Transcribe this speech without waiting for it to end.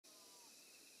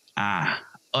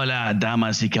Hola,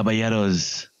 damas y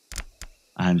caballeros.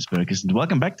 I'm Sparrowcus, and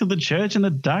welcome back to the Church in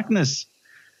the Darkness,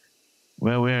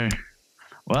 where we're...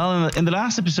 Well, in the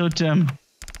last episode,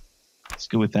 let's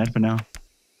go with that for now.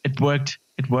 It worked.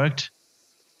 It worked.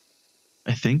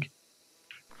 I think.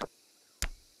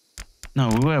 No,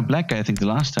 we were a black guy, I think, the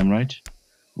last time, right?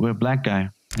 We were a black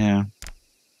guy. Yeah.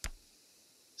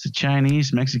 It's a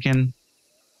Chinese, Mexican...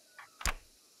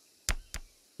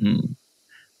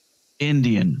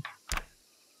 Indian.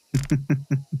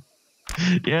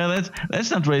 Yeah,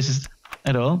 that's not racist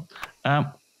at all.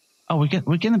 We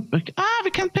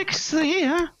can pick C,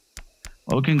 huh?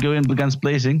 Well, we can go in guns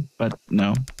blazing, but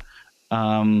no.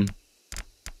 We're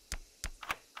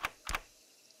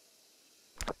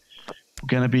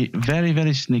gonna be very,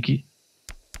 very sneaky.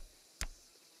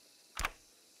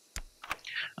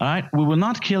 All right, we will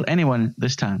not kill anyone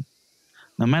this time,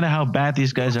 no matter how bad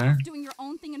these guys are. Doing your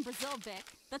own thing in Brazil, Vic.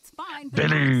 That's fine. But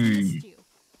Billy.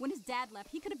 When his dad left,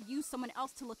 he could have used someone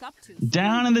else to look up to.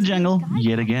 Down in the jungle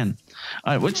yet again.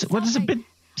 All right, what is a bit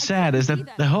sad is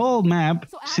that the whole map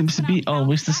seems to be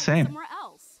always the same.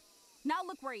 Now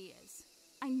look where he is.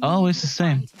 Always the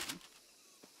same.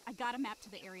 I got a map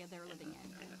to the area they're living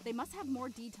in. They must have more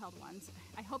detailed ones.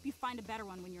 I hope you find a better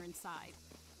one when you're inside.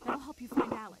 That'll help you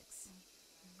find Alex.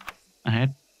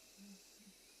 Ahead.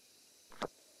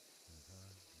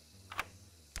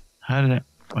 How did I...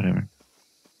 Whatever.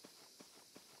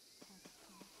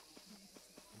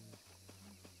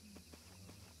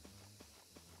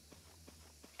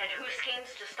 And who schemes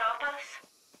to stop us?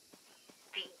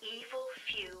 The evil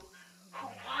few who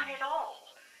want it all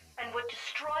and would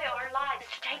destroy our lives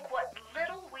to take what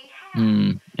little we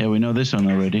have. Yeah, we know this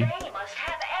one already. They must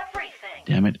have everything.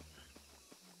 Damn it.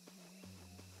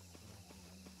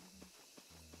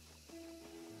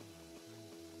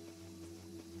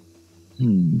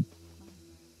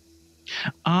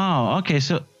 Oh, okay,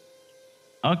 so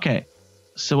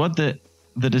what the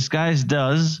disguise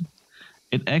does,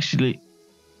 it actually...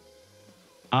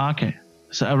 Okay,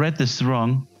 so I read this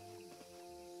wrong.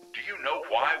 Do you know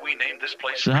why we named this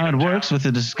place? So how it works with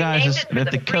the disguise is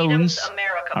that the cones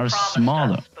are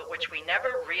smaller. Us, but which we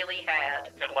never really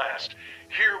had. At last,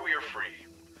 here we are free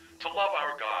to love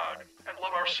our God and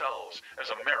love ourselves as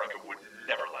America would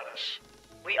never let us.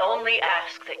 We only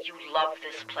ask that you love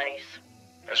this place.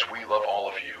 As we love all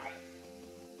of you.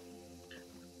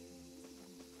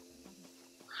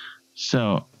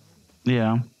 So,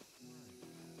 yeah.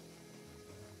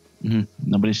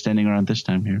 Nobody's standing around this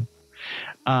time here.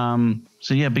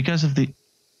 So yeah, because of the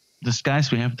disguise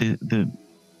we have, the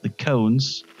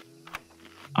cones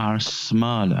are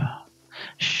smaller.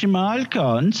 Small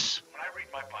cones. When I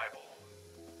read my Bible,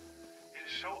 it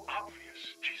is so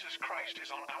obvious Jesus Christ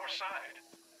is on our side.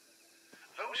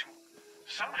 Those who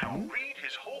somehow read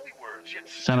his holy words yet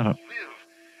still live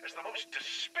as the most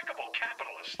despicable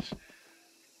capitalists.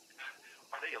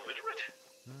 Are they illiterate?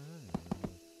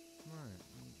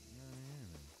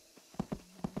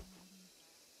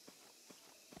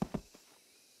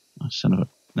 Oh, son of a...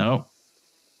 No.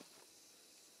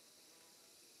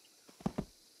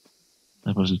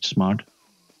 That wasn't smart.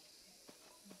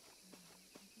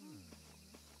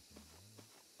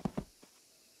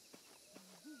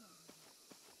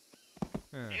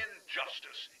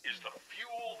 Injustice is the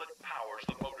fuel that powers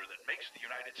the motor that makes the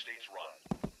United States run.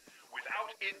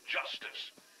 Without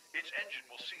injustice, its engine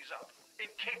will seize up,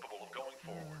 incapable of going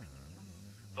forward.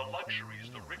 The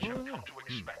luxuries the rich have come to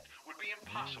expect would be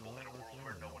impossible in a world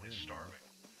where no one is starving,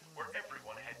 where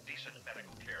everyone had decent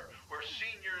medical care, where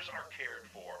seniors are cared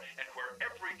for, and where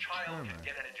every child can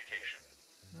get an education.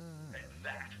 And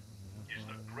that is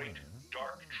the great,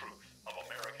 dark truth of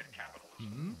American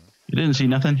capitalism. You didn't see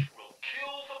nothing? Will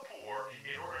kill the poor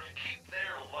in order to keep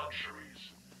their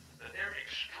luxuries. That their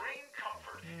extreme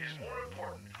comfort is more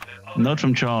important than other Note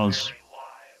from Charles.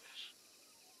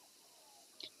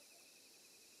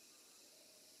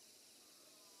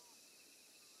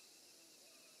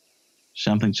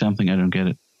 lives. Something, I don't get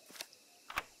it.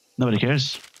 Nobody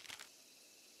cares.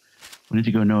 We need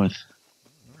to go north.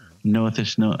 North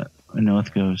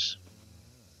goes.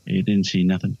 You didn't see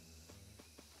nothing.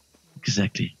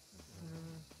 Exactly.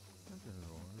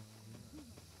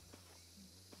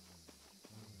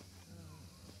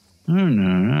 When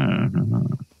I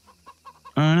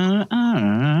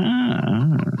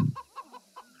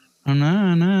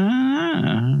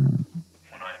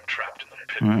am trapped in the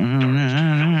pit of darkness to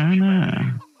filth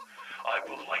humanity, I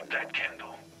will light that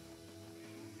candle.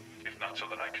 If not so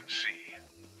that I can see,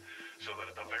 so that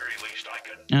at the very least I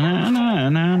can burn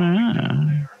all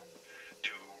there.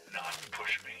 Do not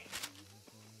push me.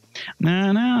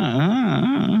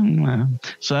 No.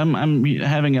 So I'm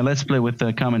having a let's play with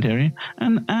the commentary.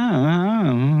 And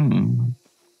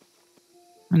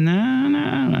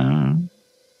no.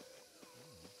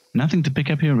 Nothing to pick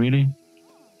up here, really.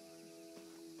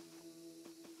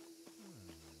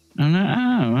 When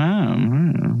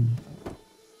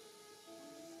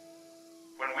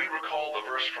we recall the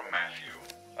verse from Matthew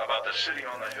about the city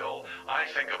on the hill, I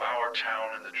think of our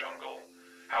town in the jungle.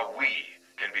 How we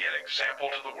can be an example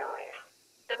to the world.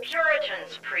 The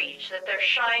Puritans preached that their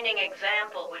shining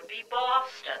example would be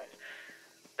Boston.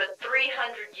 But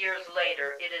 300 years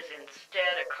later, it is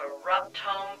instead a corrupt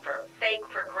home for fake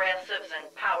progressives and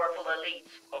powerful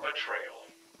elites. A betrayal.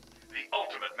 The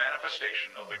ultimate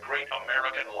manifestation of the great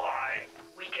American lie.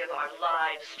 We give our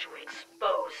lives to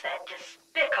expose that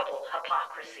despicable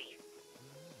hypocrisy.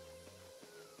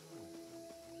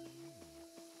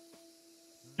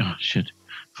 Oh, shit.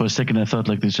 For a second, I thought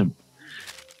like there's some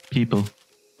people.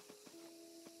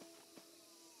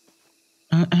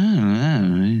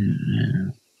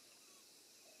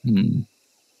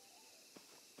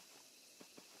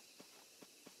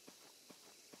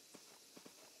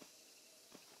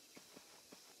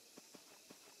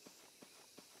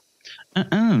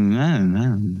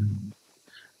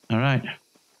 All right.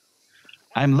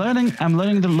 I'm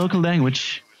learning the local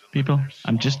language, people.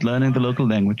 I'm just learning the local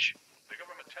language. The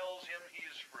government tells him he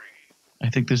is free. I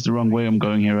think this is the wrong way I'm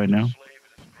going here right now. Slave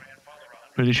is his grandfather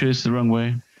 100 Pretty sure it's the wrong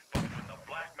way. But when the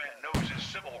black man knows his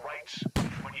civil rights,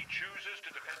 when he chooses to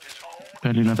defend his home,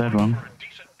 Apparently not that wrong. for a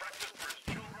decent practice for his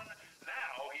children,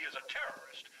 now he is a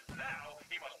terrorist. Now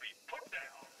he must be put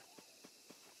down.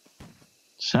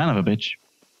 Son of a bitch.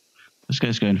 This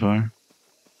guy's going far.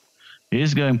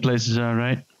 He's going places, all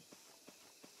right.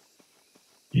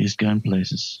 He's going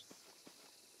places.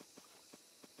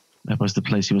 That was the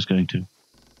place he was going to.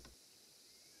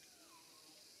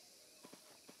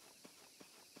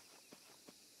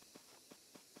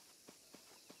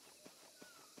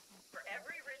 For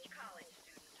every rich college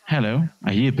student, Hello,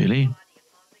 are you Billy?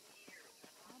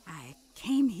 I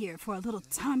came here for a little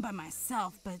time by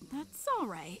myself, but that's all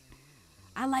right.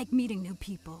 I like meeting new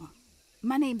people.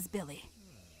 My name's Billy.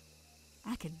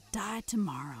 I could die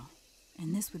tomorrow,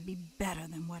 and this would be better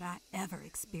than what I ever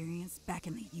experienced back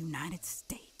in the United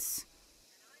States.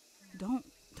 Don't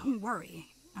worry.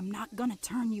 I'm not gonna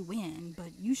turn you in,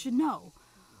 but you should know,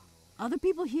 other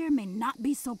people here may not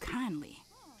be so kindly.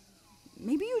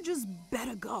 Maybe you just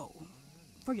better go,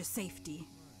 for your safety.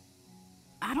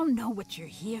 I don't know what you're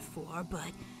here for,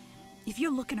 but if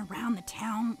you're looking around the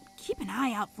town, keep an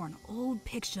eye out for an old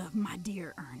picture of my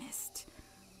dear Ernest.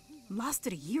 Lost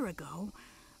it a year ago.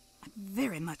 I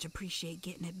very much appreciate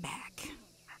getting it back.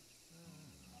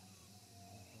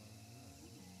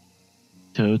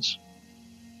 Toads.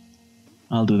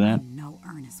 I'll do that. I know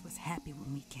Ernest was happy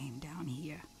when we came down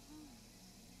here.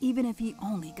 Even if he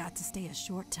only got to stay a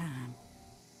short time.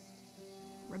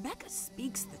 Rebecca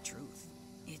speaks the truth.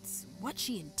 It's what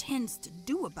she intends to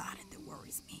do about it that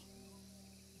worries me.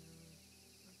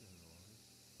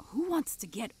 Who wants to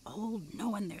get old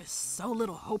knowing there's so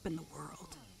little hope in the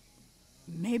world?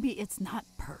 Maybe it's not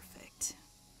perfect,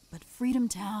 but Freedom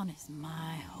Town is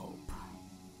my hope.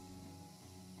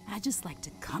 I just like to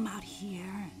come out here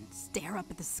and stare up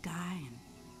at the sky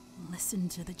and listen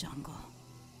to the jungle.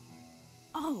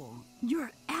 Oh,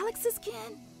 you're Alex's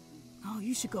kid? Oh,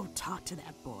 you should go talk to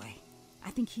that boy.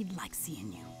 I think he'd like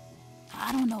seeing you.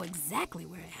 I don't know exactly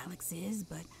where Alex is,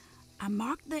 but I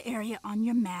marked the area on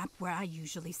your map where I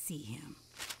usually see him.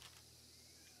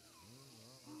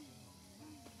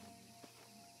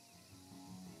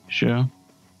 Sure.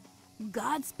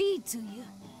 Godspeed to you.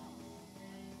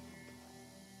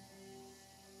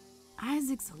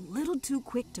 Isaac's a little too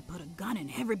quick to put a gun in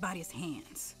everybody's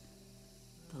hands.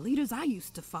 The leaders I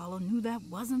used to follow knew that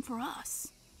wasn't for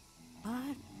us.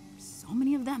 But so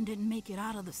many of them didn't make it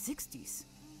out of the 60s.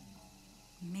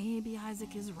 Maybe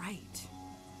Isaac is right.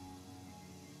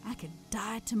 I could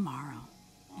die tomorrow,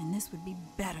 and this would be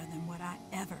better than what I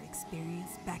ever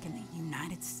experienced back in the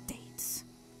United States.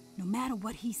 No matter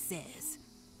what he says,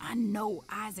 I know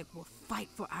Isaac will fight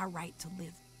for our right to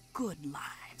live good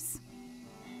lives.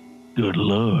 Good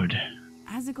Lord.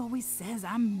 Isaac always says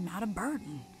I'm not a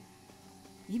burden,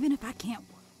 even if I can't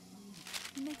work.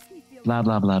 It makes me feel Blah,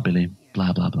 blah, blah, Billy.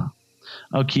 Blah, blah, blah.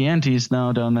 Oh, Chianti is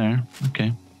now down there.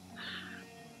 Okay.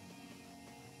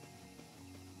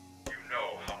 You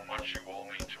know how much you all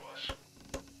mean to us.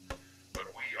 But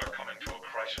we are coming to a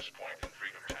crisis point in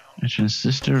Freedom Town. A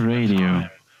transistor radio. Time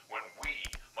when we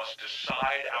must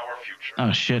decide our future.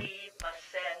 Oh, shit. we must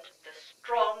send the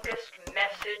strongest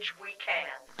message we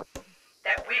can.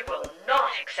 That we will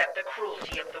not accept the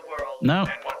cruelty of the world. No. And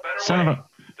what better Son way of a...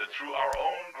 than through our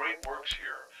own great works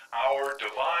here, our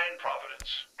divine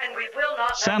providence. And we will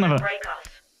not Son let of them a... break us.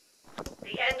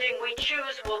 The ending we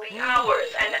choose will be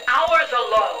ours, and ours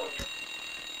alone.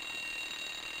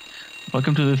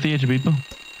 Welcome to the theater, people.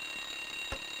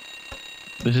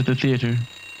 This is the theater.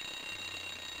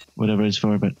 Whatever it's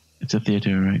for, but it's a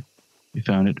theater, right? We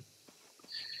found it.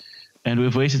 And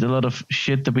we've wasted a lot of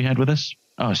shit that we had with us.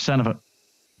 Oh, son of a...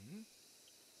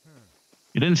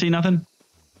 You didn't see nothing?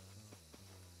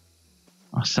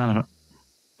 Oh, son of a...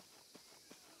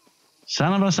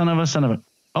 Son of a, son of a, son of a...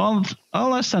 All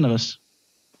us son of us.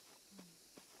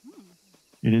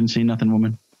 You didn't see nothing,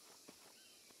 woman.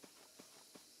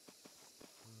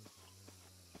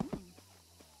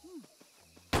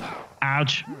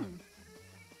 Ouch.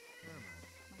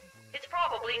 It's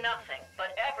probably nothing,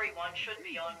 but everyone should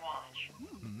be on watch.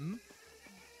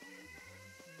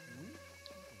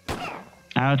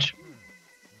 Ouch.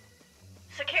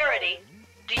 Security,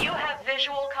 do you have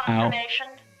visual confirmation?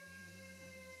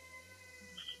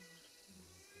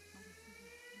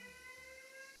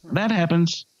 That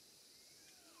happens.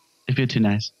 If you're too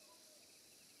nice.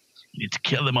 You need to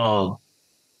kill them all.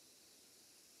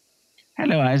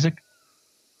 Hello, Isaac.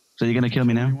 So you're gonna kill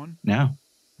me now? Anyone? No.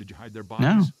 Did you hide their bodies?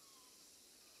 No.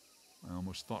 I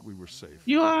almost thought we were safe.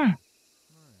 You are.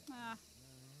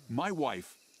 My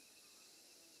wife.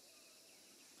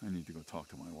 I need to go talk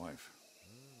to my wife.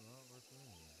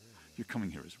 Your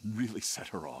coming here has really set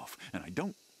her off, and I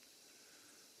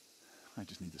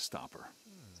just need to stop her.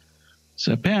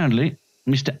 So apparently,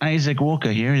 Mr. Isaac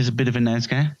Walker here is a bit of a nice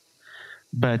guy,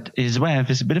 but his wife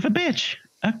is a bit of a bitch.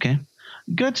 Okay.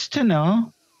 Good to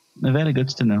know. Very good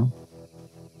to know.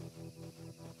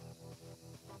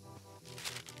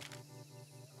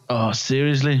 Oh,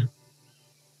 seriously?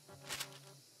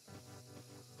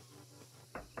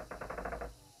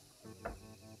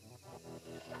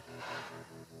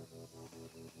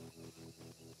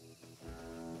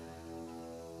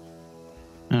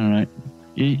 Alright.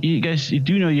 You guys, you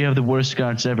do know you have the worst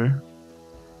guards ever.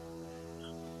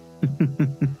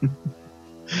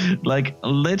 Like,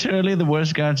 literally the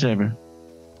worst guards ever.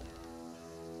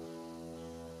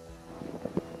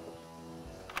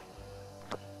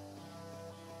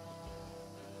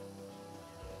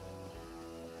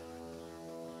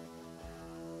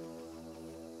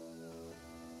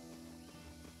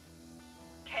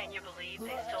 Can you believe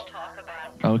they still talk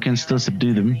about... Oh, we can still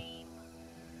subdue them.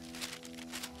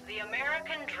 The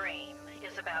American dream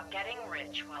is about getting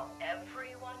rich while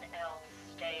everyone else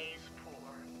stays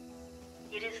poor.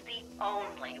 It is the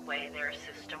only way their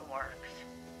system works.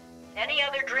 Any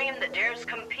other dream that dares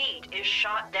compete is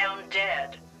shot down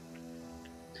dead.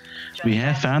 We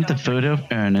have found the photo of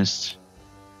Ernest.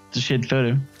 It's a shit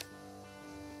photo.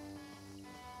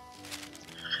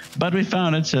 But we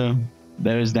found it, so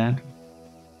there is that.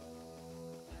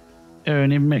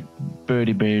 Ernie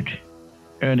McBirdie Bird.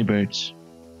 Ernie Birds.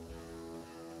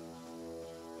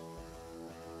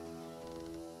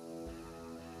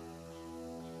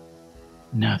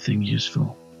 Nothing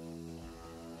useful.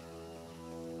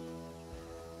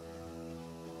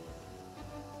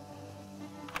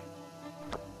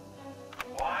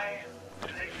 Why do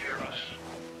they fear us?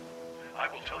 I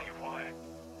will tell you why.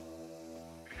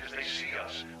 Because they see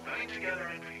us living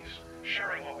together in peace,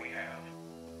 sharing what we have.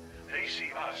 They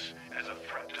see us as a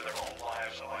threat to their own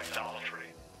lives of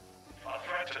idolatry. A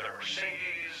threat to their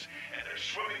Mercedes, and their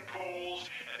swimming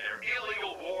pools, and their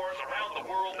illegal wars around the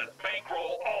world that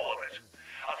bankroll all of it.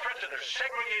 A threat to their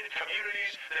segregated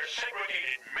communities, their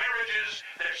segregated marriages,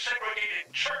 their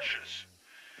segregated churches.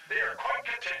 They are quite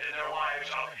content in their lives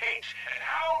of hate, and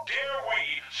how dare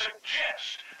we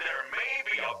suggest there may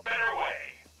be a better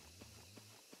way?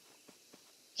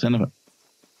 Son of a...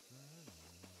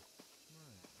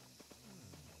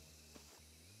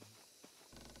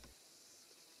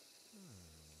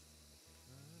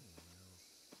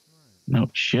 No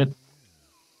shit.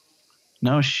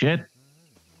 No shit.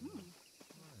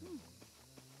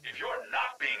 If you're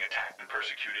not being attacked and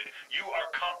persecuted, you are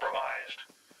compromised.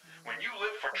 When you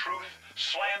live for truth,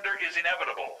 slander is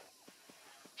inevitable.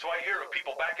 So I hear of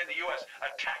people back in the U.S.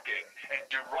 attacking and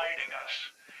deriding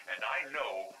us, and I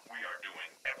know we are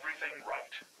doing everything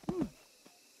right.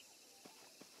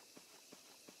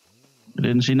 I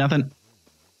didn't see nothing.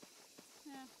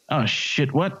 Oh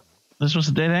shit, what? This was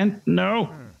a dead end?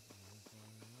 No.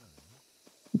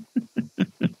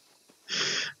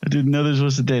 I didn't know this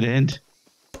was a dead end.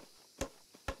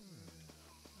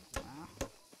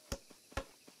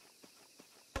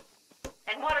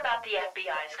 And what about the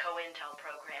FBI's COINTEL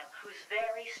program, whose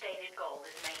very stated goal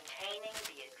is maintaining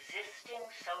the existing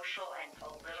social and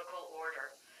political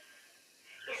order?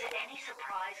 Is it any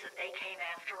surprise that they came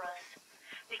after us?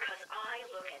 Because I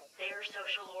look at their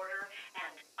social order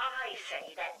and I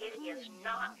say that it is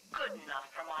not good enough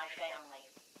for my family.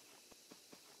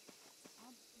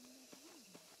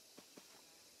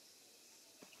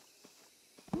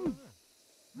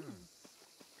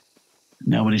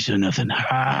 Nobody's doing nothing.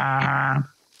 I'm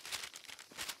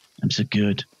so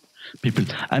good. People,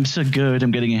 I'm so good.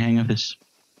 I'm getting a hang of this.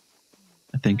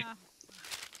 I think.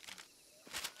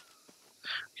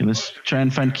 Okay, let's try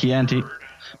and find Chianti.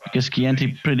 Because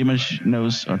Chianti pretty much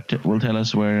knows or will tell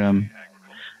us where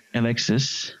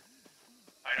Alexis.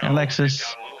 Alexis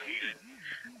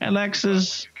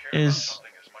is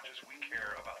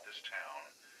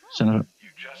son of a... You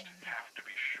just have to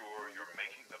be sure you're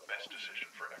making the best decision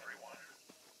for everyone.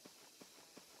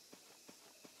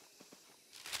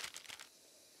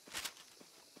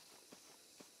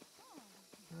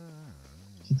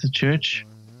 Is it a church?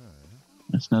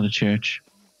 That's not a church.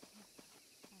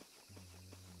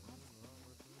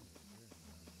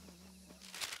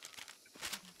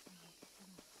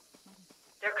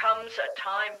 There comes a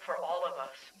time for all of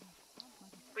us.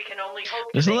 We can only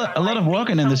hope There's to a make lot our of life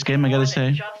walking mean in this game, I gotta something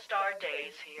more say. than just our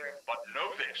days here. But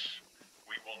know this,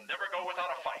 we will never go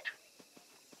without a fight.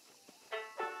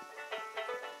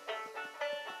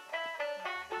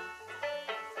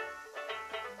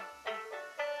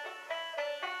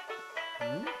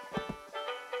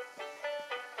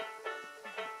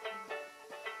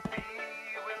 We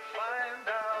will find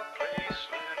our place,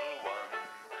 little one.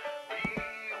 We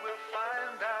will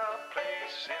find our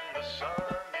place in the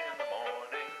sun in the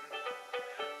morning.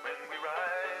 When we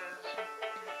rise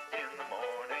in the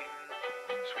morning,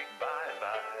 sweet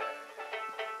bye-bye.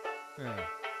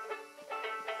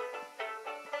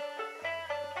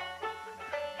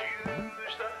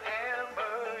 Use the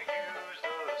hammer, use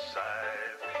the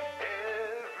scythe.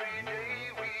 Every day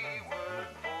we work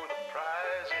for the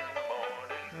prize in the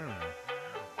morning.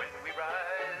 When we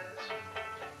rise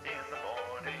in the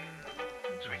morning,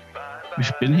 sweet bye-bye.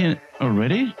 We've been here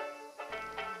already?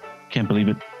 Can't believe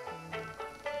it.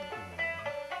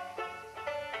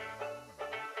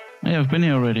 Yeah, I've been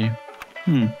here already.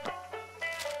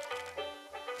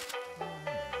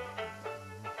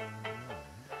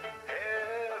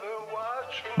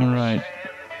 All right.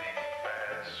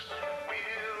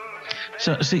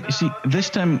 So see, this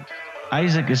time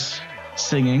Isaac is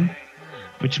singing,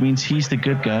 which means he's the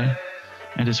good guy,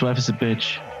 and his wife is a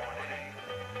bitch.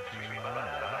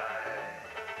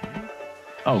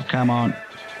 Oh, come on.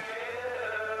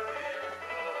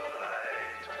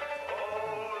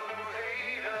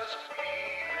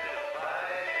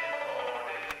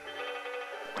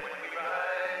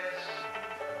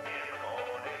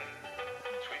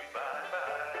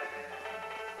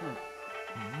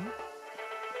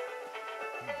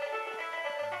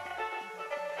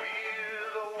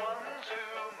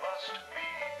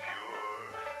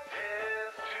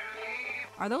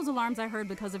 Are those alarms I heard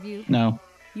because of you? No.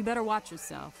 You better watch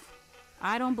yourself.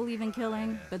 I don't believe in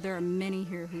killing, but there are many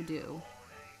here who do.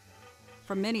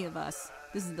 For many of us,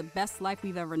 this is the best life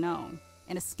we've ever known,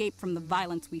 an escape from the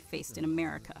violence we faced in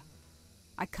America.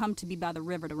 I come to be by the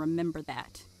river to remember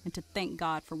that, and to thank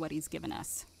God for what he's given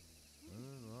us.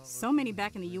 So many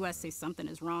back in the U.S. say something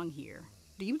is wrong here.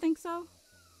 Do you think so?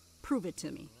 Prove it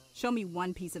to me. Show me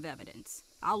one piece of evidence.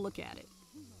 I'll look at it.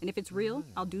 And if it's real,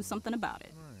 I'll do something about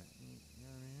it.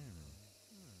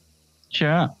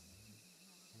 Sure.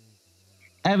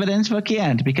 Evidence for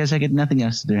Kent, because I get nothing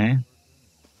else to do, eh?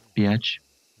 Biatch.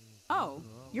 Oh,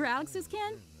 you're Alex's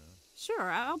Ken?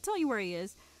 Sure, I'll tell you where he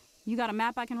is. You got a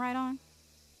map I can write on?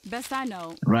 Best I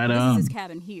know, Right this on. is his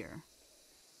cabin here.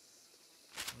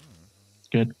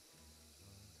 Good.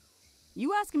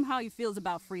 You ask him how he feels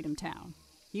about Freedom Town.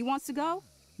 He wants to go?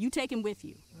 You take him with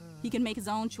you. He can make his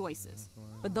own choices.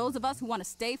 But those of us who want to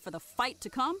stay for the fight to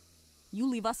come, you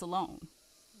leave us alone.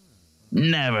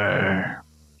 Never.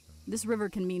 This river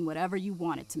can mean whatever you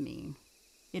want it to mean.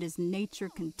 It is nature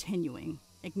continuing,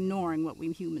 ignoring what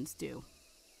we humans do.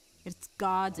 It's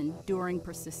God's enduring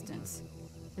persistence.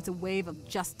 It's a wave of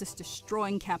justice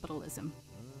destroying capitalism.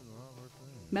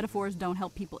 Metaphors don't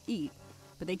help people eat,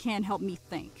 but they can help me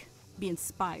think, be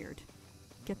inspired,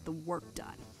 get the work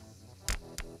done.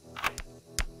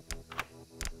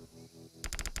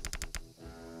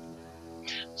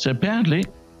 So apparently,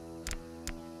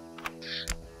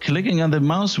 clicking on the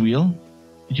mouse wheel,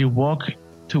 you walk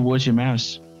towards your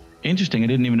mouse. Interesting, I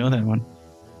didn't even know that one.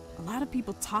 A lot of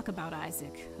people talk about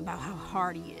Isaac, about how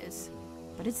hard he is.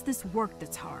 But it's this work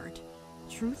that's hard.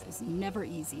 Truth is never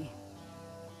easy.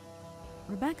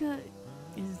 Rebecca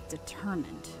is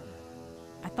determined.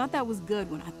 I thought that was good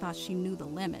when I thought she knew the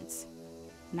limits.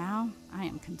 Now, I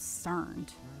am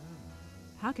concerned.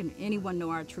 How can anyone know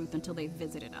our truth until they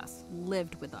visited us,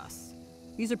 lived with us?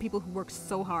 These are people who work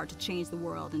so hard to change the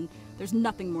world, and there's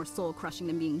nothing more soul-crushing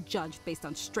than being judged based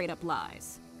on straight-up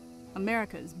lies.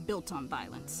 America is built on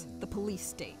violence, the police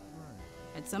state.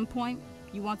 At some point,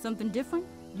 you want something different,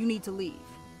 you need to leave,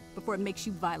 before it makes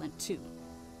you violent too.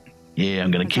 Yeah,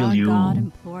 I'm gonna As kill our you. God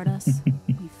implored us,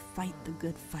 we fight the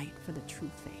good fight for the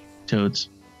true faith. Toads.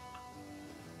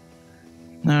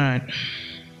 Alright.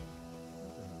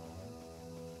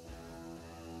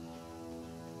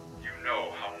 You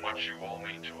know how much you all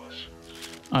mean to us.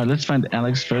 Alright, let's find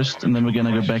Alex first, and then we're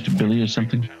gonna go back to Billy or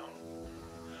something.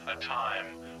 A time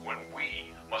when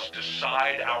we must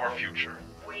decide our future.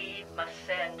 We must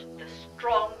send the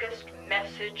strongest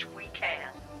message we can.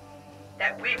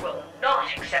 That we will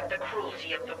not accept the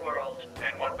cruelty of the world.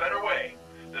 And what better way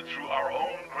than through our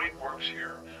own great works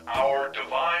here, our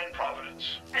divine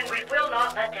providence. And we will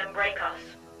not let them break us.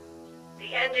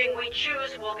 The ending we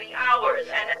choose will be ours,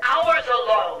 and ours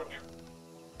alone.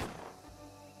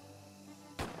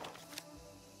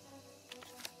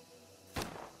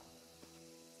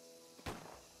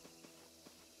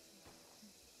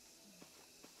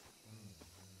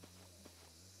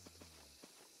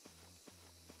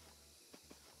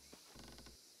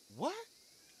 What?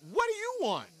 What do you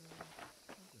want?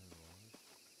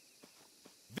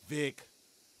 Vic,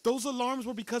 those alarms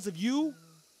were because of you?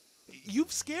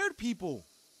 You've scared people.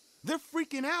 They're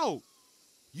freaking out.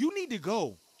 You need to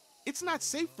go. It's not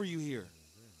safe for you here.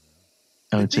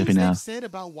 Oh, The it's safe things now. they've said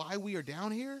about why we are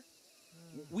down here,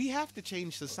 we have to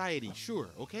change society, sure,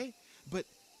 okay? But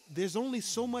there's only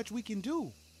so much we can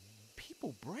do.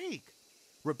 People break.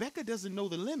 Rebecca doesn't know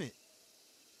the limit.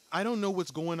 I don't know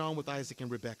what's going on with Isaac and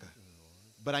Rebecca,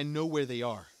 but I know where they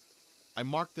are. I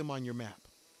marked them on your map.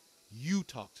 You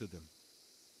talk to them.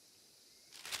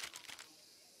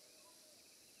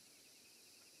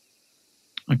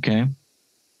 Okay.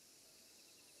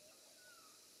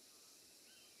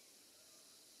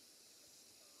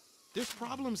 There's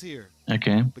problems here,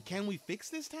 Okay. but can we fix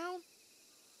this town?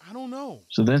 I don't know.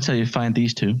 So that's how you find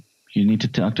these two. You need to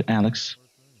talk to Alex.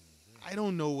 I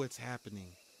don't know what's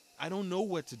happening. I don't know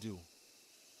what to do.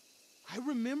 I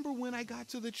remember when I got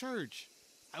to the church.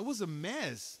 I was a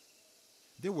mess.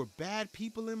 There were bad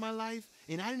people in my life,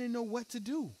 and I didn't know what to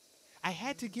do. I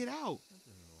had to get out.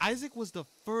 Isaac was the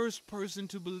first person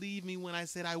to believe me when I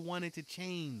said I wanted to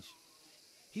change.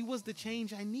 He was the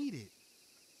change I needed.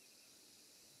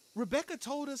 Rebecca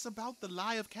told us about the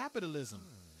lie of capitalism.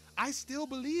 I still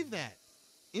believe that.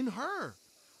 In her.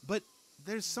 But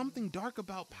there's something dark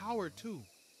about power, too.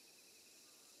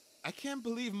 I can't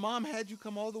believe Mom had you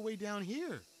come all the way down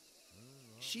here.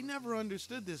 She never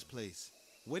understood this place,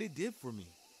 what it did for me.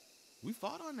 We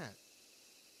fought on that.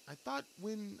 I thought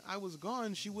when I was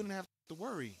gone, she wouldn't have to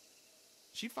worry.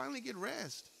 She'd finally get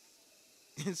rest.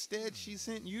 Instead, she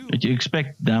sent you. What you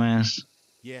expect, dumbass?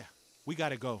 Yeah, we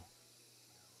gotta go.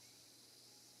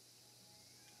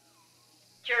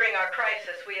 During our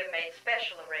crisis, we have made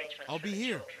special arrangements I'll for be the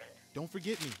here. children. Don't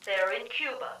forget me. They're in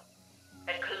Cuba,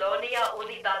 at Colonia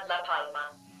Unidad La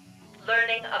Palma,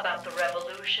 learning about the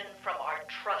revolution from our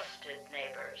trusted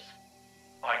neighbors.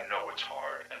 I know it's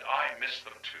hard, and I miss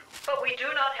them too. But we do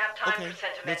not have time Okay, for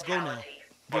let's go now. sentimentality.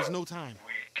 There's no time.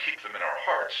 We keep them in our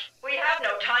hearts. We have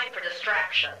no time for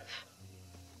distractions.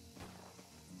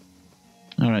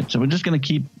 All right, so we're just gonna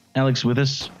keep Alex with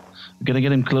us. We're gonna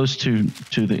get him close to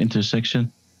the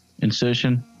insertion.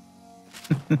 Intersection.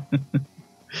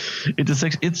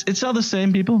 It's all the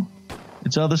same, people.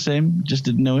 It's all the same. Just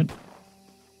didn't know it.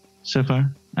 So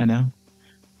far, I know.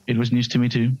 It was news to me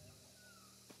too.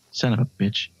 Son of a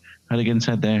bitch. How'd I get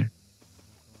inside there?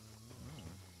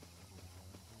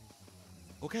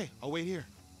 Okay, I'll wait here.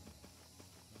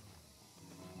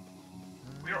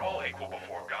 We are all equal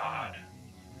before God.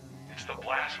 It's the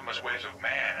blasphemous ways of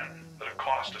man that have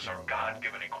cost us our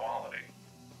God-given equality.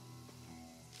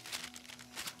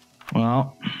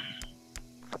 Well,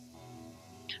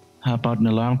 how about an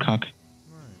alarm clock?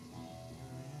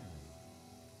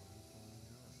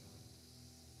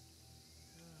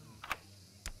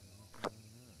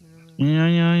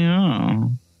 Yeah.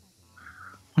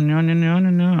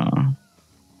 No.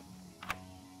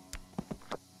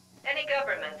 Any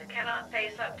government that cannot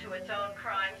face up to its own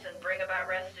crimes and bring about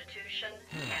restitution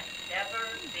can never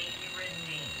be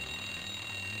redeemed.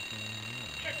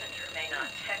 Kissinger may not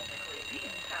technically be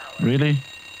in power, Really?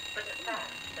 but the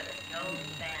fact that a known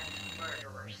man's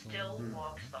murderer still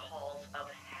walks the halls of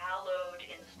hallowed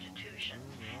institutions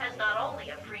as not only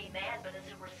a free man but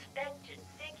as a respected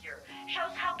figure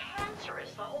shows how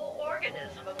cancerous the whole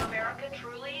organism of America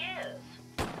truly is.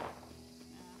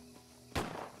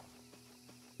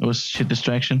 It was shit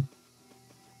distraction.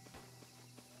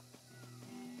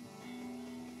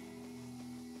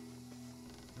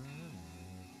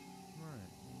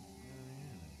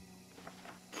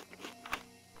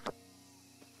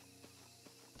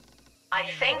 I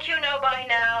think you know by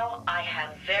now, I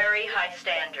have very high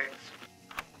standards.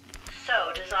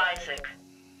 So does Isaac.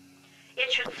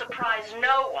 It should surprise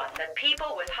no one that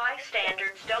people with high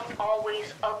standards don't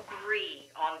always agree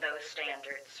on those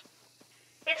standards.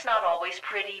 It's not always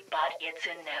pretty, but it's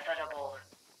inevitable.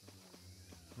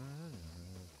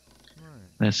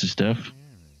 That's the stuff.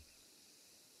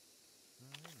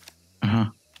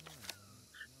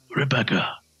 Rebecca,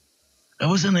 I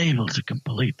was unable to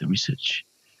complete the research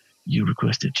you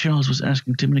requested. Charles was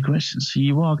asking too many questions.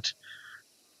 He wanted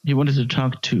to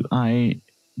talk to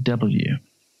IW.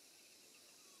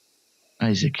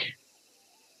 Isaac,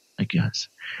 I guess.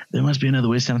 There must be another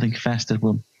way, something fast that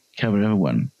will cover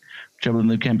everyone. Trouble in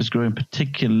the camp is growing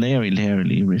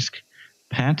particularly risk.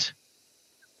 Pat,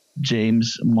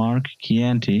 James, Mark,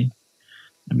 Chianti,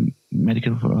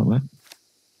 medical for all that.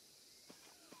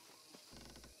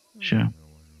 Sure.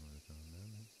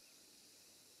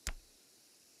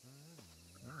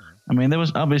 I mean, there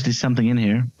was obviously something in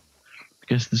here,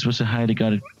 because this was a highly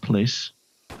guarded place.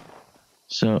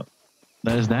 So,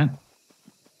 there's that.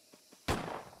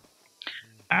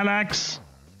 Alex!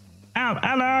 Out,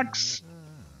 Alex!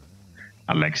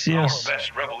 Alexios. Our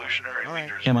best revolutionary All right.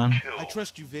 leaders Come on. were killed I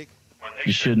trust you, Vic. when they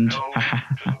You said shouldn't. no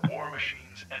to the war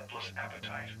machine's endless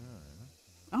appetite.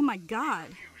 Oh my God.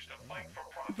 Refused to fight for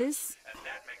profit, This and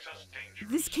that makes us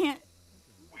dangerous. this can't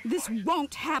this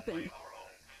won't happen. Our own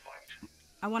fight.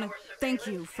 I want to thank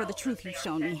you for the truth you've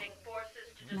shown me.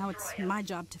 Now it's my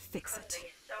job to fix it. They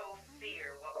so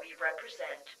fear what we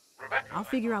represent. Rebecca, I'll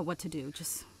figure out what to do.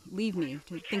 Just leave me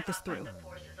to think this through. The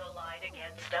forces allied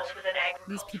against us with an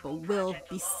These people agricultural will project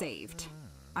be alone. saved.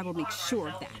 I will make sure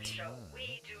of that. So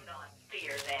we do not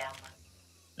fear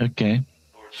them. Okay.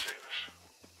 Lord save us.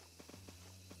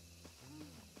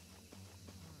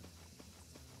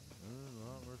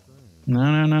 No.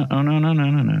 Oh,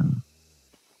 no.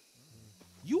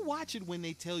 You watch it when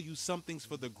they tell you something's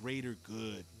for the greater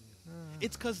good.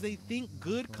 It's because they think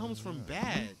good comes from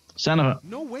bad. Son of a...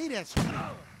 No way that's true.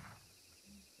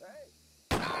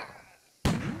 Over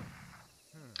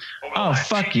the Oh, last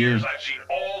fuck 10 you. years, I've seen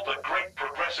all the great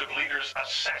progressive leaders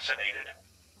assassinated.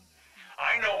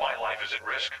 I know my life is at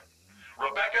risk.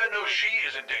 Rebecca knows she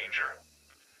is in danger.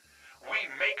 We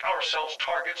make ourselves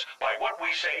targets by what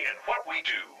we say and what we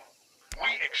do.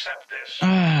 We accept this.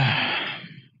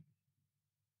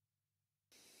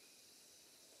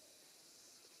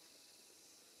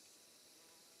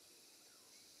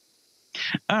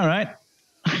 All right.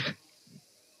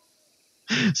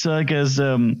 So I guess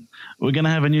we're going to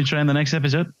have a new try in the next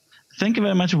episode. Thank you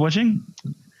very much for watching.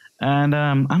 And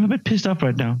I'm a bit pissed off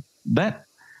right now. That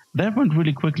went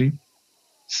really quickly.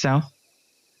 South.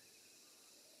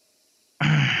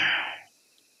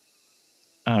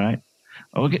 All right.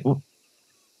 Okay. Well,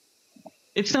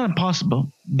 it's not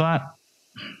impossible, but...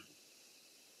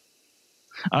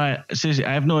 All right. Seriously,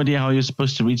 I have no idea how you're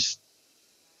supposed to reach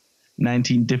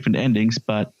 19 different endings,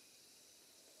 but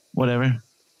whatever.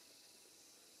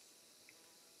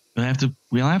 We'll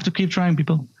have to keep trying,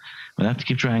 people. We'll have to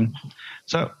keep trying.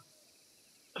 So,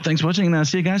 thanks for watching, and I'll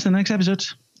see you guys in the next episode.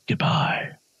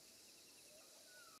 Goodbye.